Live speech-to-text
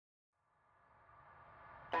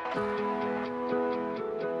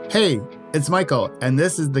Hey, it's Michael, and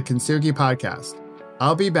this is the Kintsugi Podcast.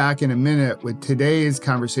 I'll be back in a minute with today's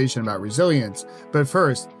conversation about resilience. But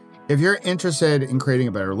first, if you're interested in creating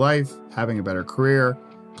a better life, having a better career,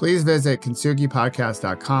 please visit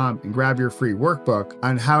kintsugipodcast.com and grab your free workbook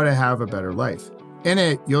on how to have a better life. In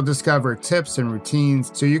it, you'll discover tips and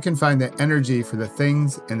routines so you can find the energy for the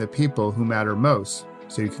things and the people who matter most,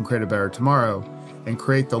 so you can create a better tomorrow and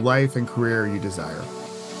create the life and career you desire.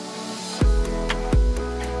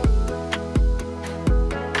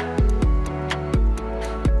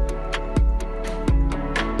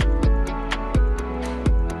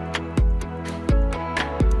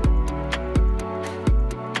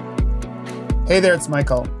 Hey there, it's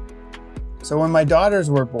Michael. So when my daughters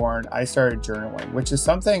were born, I started journaling, which is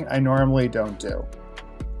something I normally don't do.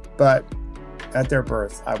 But at their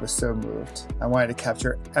birth, I was so moved. I wanted to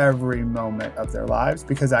capture every moment of their lives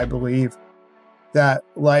because I believe that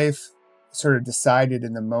life sort of decided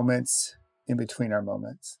in the moments in between our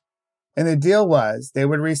moments. And the deal was they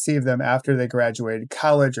would receive them after they graduated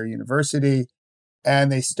college or university, and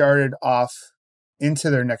they started off into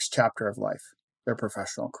their next chapter of life, their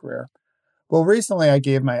professional career. Well, recently I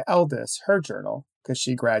gave my eldest her journal because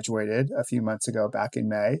she graduated a few months ago back in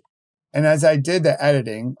May. And as I did the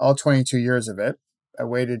editing, all 22 years of it, I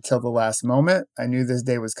waited till the last moment. I knew this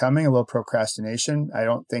day was coming, a little procrastination. I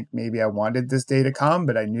don't think maybe I wanted this day to come,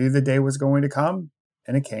 but I knew the day was going to come,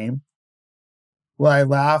 and it came. Well, I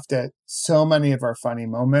laughed at so many of our funny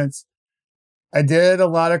moments. I did a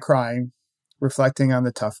lot of crying, reflecting on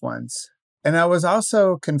the tough ones. And I was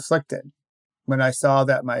also conflicted when I saw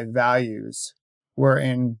that my values were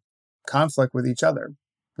in conflict with each other.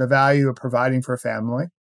 The value of providing for family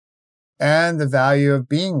and the value of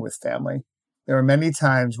being with family. There were many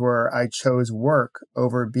times where I chose work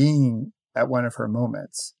over being at one of her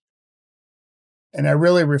moments. And I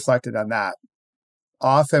really reflected on that.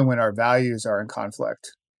 Often when our values are in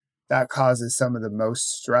conflict, that causes some of the most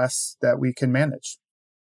stress that we can manage.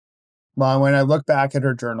 Well, when I look back at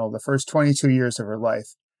her journal, the first 22 years of her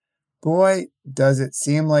life, boy, does it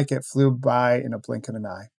seem like it flew by in a blink of an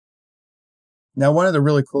eye. Now, one of the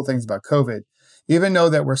really cool things about COVID, even though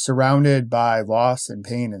that we're surrounded by loss and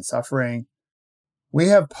pain and suffering, we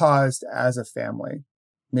have paused as a family.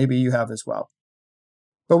 Maybe you have as well.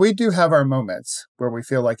 But we do have our moments where we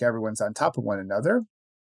feel like everyone's on top of one another.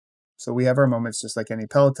 So we have our moments just like any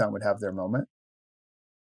Peloton would have their moment.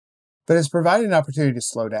 But it's provided an opportunity to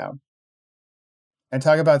slow down and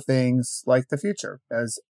talk about things like the future,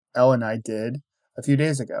 as Elle and I did a few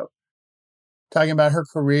days ago, talking about her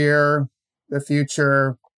career, the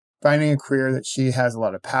future, finding a career that she has a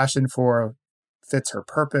lot of passion for, fits her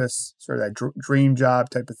purpose, sort of that dream job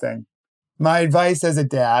type of thing. My advice as a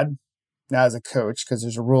dad, not as a coach, because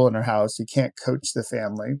there's a rule in our house, you can't coach the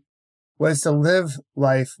family, was to live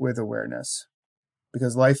life with awareness,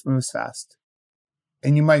 because life moves fast,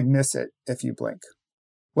 and you might miss it if you blink.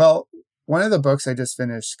 Well, one of the books I just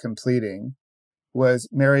finished completing was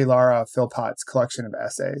Mary Lara Philpott's collection of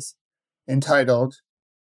essays entitled,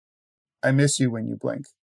 I Miss You When You Blink.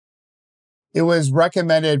 It was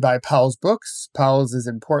recommended by Powell's Books. Powell's is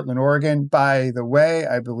in Portland, Oregon. By the way,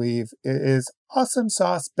 I believe it is Awesome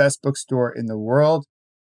Sauce, best bookstore in the world.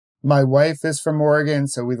 My wife is from Oregon,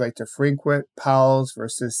 so we like to frequent Powell's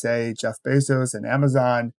versus, say, Jeff Bezos and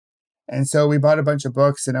Amazon. And so we bought a bunch of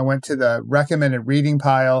books, and I went to the recommended reading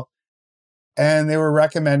pile, and they were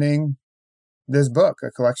recommending this book,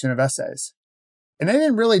 a collection of essays. And I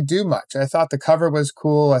didn't really do much. I thought the cover was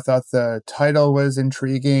cool. I thought the title was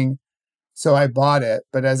intriguing. So I bought it.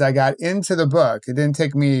 But as I got into the book, it didn't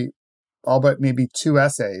take me all but maybe 2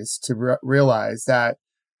 essays to realize that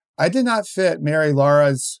I did not fit Mary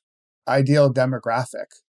Lara's ideal demographic.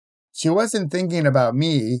 She wasn't thinking about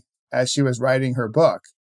me as she was writing her book.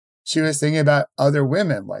 She was thinking about other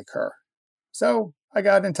women like her. So I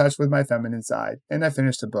got in touch with my feminine side and I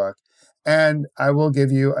finished the book. And I will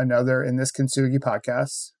give you another, in this Kintsugi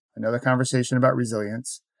podcast, another conversation about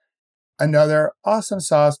resilience, another awesome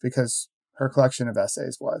sauce because her collection of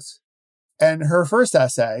essays was. And her first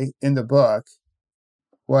essay in the book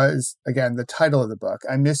was, again, the title of the book,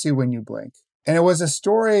 I Miss You When You Blink. And it was a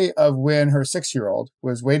story of when her 6-year-old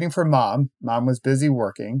was waiting for mom. Mom was busy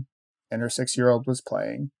working and her 6-year-old was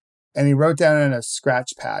playing. And he wrote down on a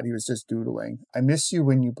scratch pad, he was just doodling, I miss you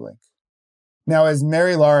when you blink. Now, as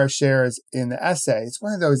Mary Lara shares in the essay, it's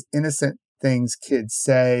one of those innocent things kids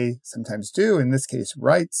say, sometimes do, in this case,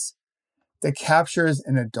 writes, that captures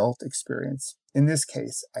an adult experience, in this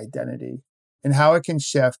case, identity, and how it can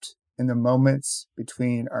shift in the moments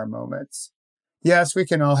between our moments. Yes, we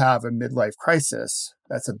can all have a midlife crisis.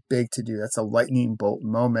 That's a big to-do. That's a lightning bolt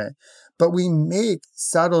moment. But we make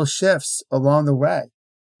subtle shifts along the way.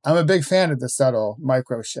 I'm a big fan of the subtle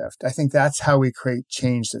micro shift. I think that's how we create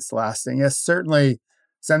change that's lasting. Yes, certainly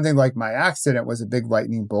something like my accident was a big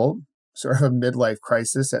lightning bolt, sort of a midlife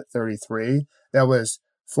crisis at 33 that was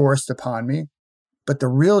forced upon me. But the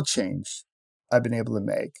real change I've been able to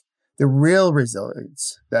make, the real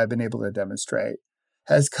resilience that I've been able to demonstrate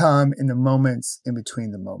has come in the moments in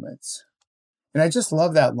between the moments. And I just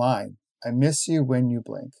love that line. I miss you when you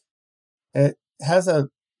blink. It has a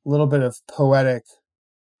little bit of poetic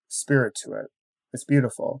spirit to it. It's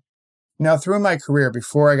beautiful. Now, through my career,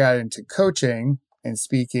 before I got into coaching and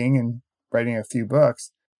speaking and writing a few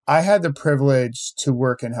books, I had the privilege to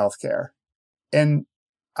work in healthcare. And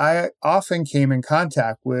I often came in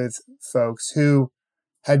contact with folks who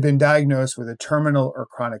had been diagnosed with a terminal or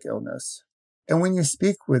chronic illness. And when you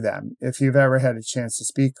speak with them, if you've ever had a chance to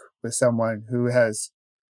speak with someone who has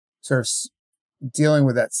sort of dealing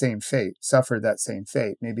with that same fate, suffered that same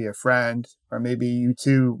fate, maybe a friend, or maybe you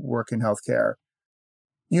too work in healthcare,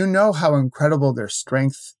 you know how incredible their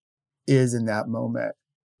strength is in that moment.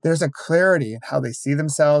 There's a clarity in how they see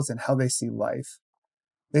themselves and how they see life.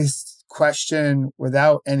 They question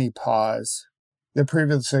without any pause. They're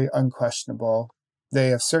previously unquestionable. They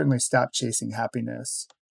have certainly stopped chasing happiness.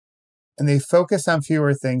 And they focus on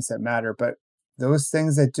fewer things that matter, but those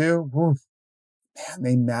things that do, man,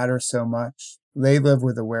 they matter so much. They live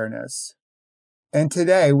with awareness. And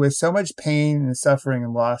today, with so much pain and suffering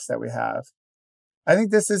and loss that we have, I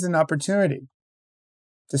think this is an opportunity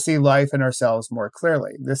to see life and ourselves more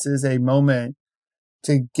clearly. This is a moment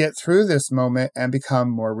to get through this moment and become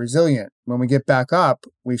more resilient. When we get back up,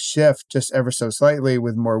 we shift just ever so slightly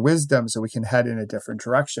with more wisdom so we can head in a different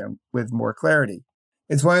direction with more clarity.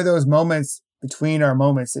 It's one of those moments between our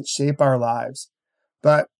moments that shape our lives.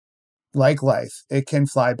 But like life, it can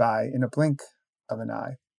fly by in a blink of an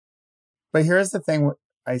eye. But here's the thing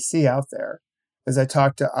I see out there as I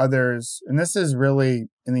talk to others, and this is really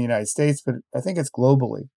in the United States, but I think it's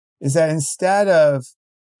globally, is that instead of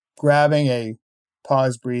grabbing a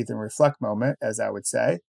pause, breathe, and reflect moment, as I would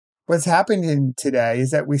say, what's happening today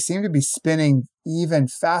is that we seem to be spinning even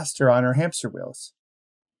faster on our hamster wheels.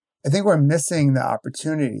 I think we're missing the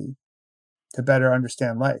opportunity to better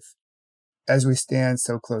understand life as we stand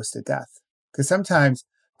so close to death. Because sometimes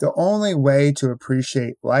the only way to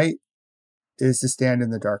appreciate light is to stand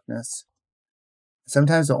in the darkness.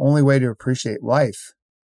 Sometimes the only way to appreciate life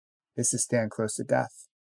is to stand close to death.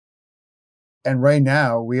 And right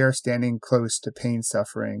now, we are standing close to pain,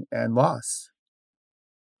 suffering, and loss.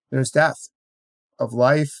 There's death of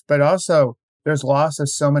life, but also there's loss of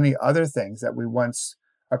so many other things that we once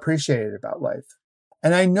appreciated about life.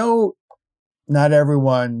 And I know not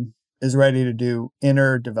everyone is ready to do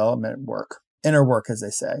inner development work, inner work, as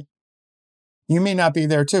they say. You may not be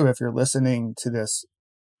there too if you're listening to this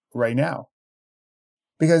right now,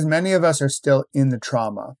 because many of us are still in the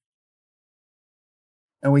trauma.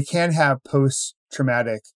 And we can't have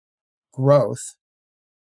post-traumatic growth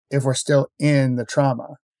if we're still in the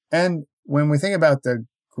trauma. And when we think about the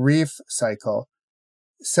grief cycle,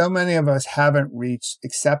 so many of us haven't reached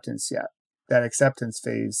acceptance yet, that acceptance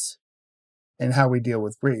phase in how we deal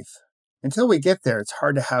with grief. Until we get there, it's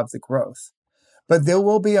hard to have the growth. But there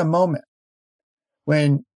will be a moment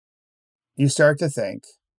when you start to think,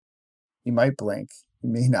 you might blink,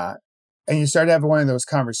 you may not, and you start to have one of those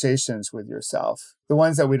conversations with yourself, the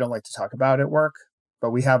ones that we don't like to talk about at work,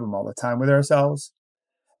 but we have them all the time with ourselves.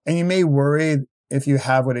 And you may worry if you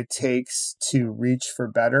have what it takes to reach for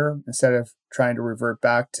better instead of trying to revert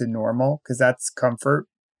back to normal, because that's comfort,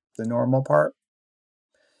 the normal part.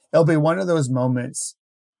 It'll be one of those moments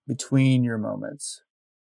between your moments.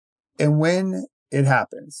 And when it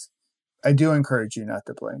happens, I do encourage you not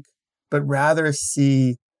to blink, but rather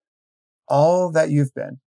see all that you've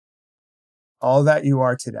been, all that you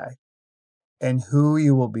are today, and who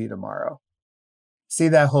you will be tomorrow. See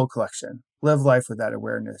that whole collection. Live life with that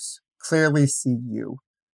awareness. Clearly see you.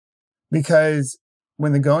 Because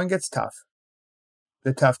when the going gets tough,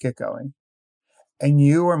 the tough get going. And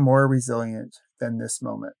you are more resilient than this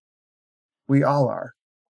moment. We all are.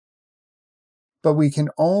 But we can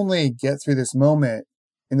only get through this moment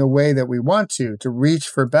in the way that we want to reach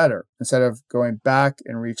for better, instead of going back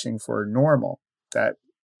and reaching for normal, that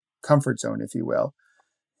comfort zone, if you will,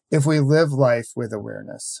 if we live life with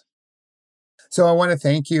awareness. So I want to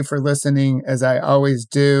thank you for listening, as I always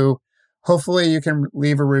do. Hopefully you can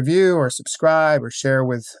leave a review or subscribe or share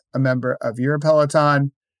with a member of your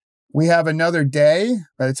Peloton. We have another day,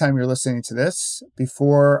 by the time you're listening to this,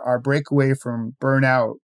 before our breakaway from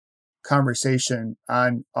burnout conversation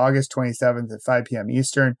on August 27th at 5 p.m.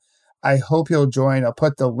 Eastern. I hope you'll join. I'll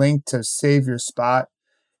put the link to save your spot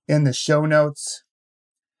in the show notes.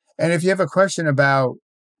 And if you have a question about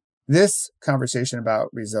this conversation about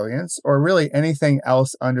resilience, or really anything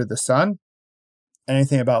else under the sun,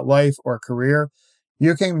 anything about life or career,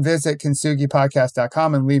 you can visit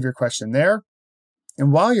kintsugipodcast.com and leave your question there.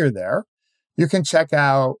 And while you're there, you can check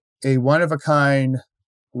out a one-of-a-kind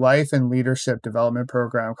life and leadership development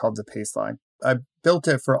program called The Paceline. I built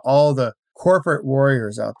it for all the corporate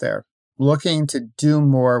warriors out there looking to do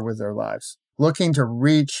more with their lives, looking to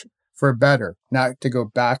reach for better, not to go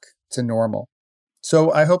back to normal.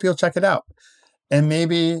 So I hope you'll check it out. And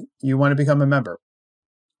maybe you want to become a member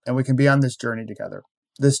and we can be on this journey together.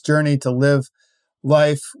 This journey to live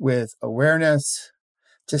life with awareness,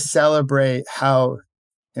 to celebrate how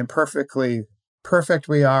imperfectly perfect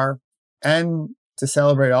we are, and to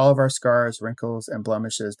celebrate all of our scars, wrinkles, and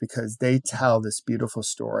blemishes, because they tell this beautiful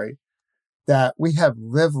story that we have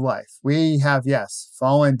lived life. We have, yes,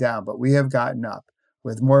 fallen down, but we have gotten up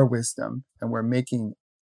with more wisdom, and we're making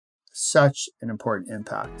such an important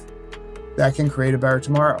impact that can create a better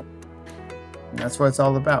tomorrow. And that's what it's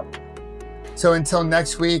all about. So until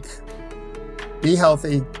next week, be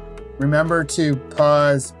healthy. Remember to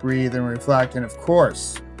pause, breathe, and reflect. And of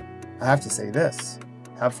course, I have to say this,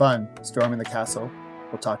 have fun storming the castle.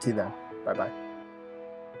 We'll talk to you then. Bye-bye.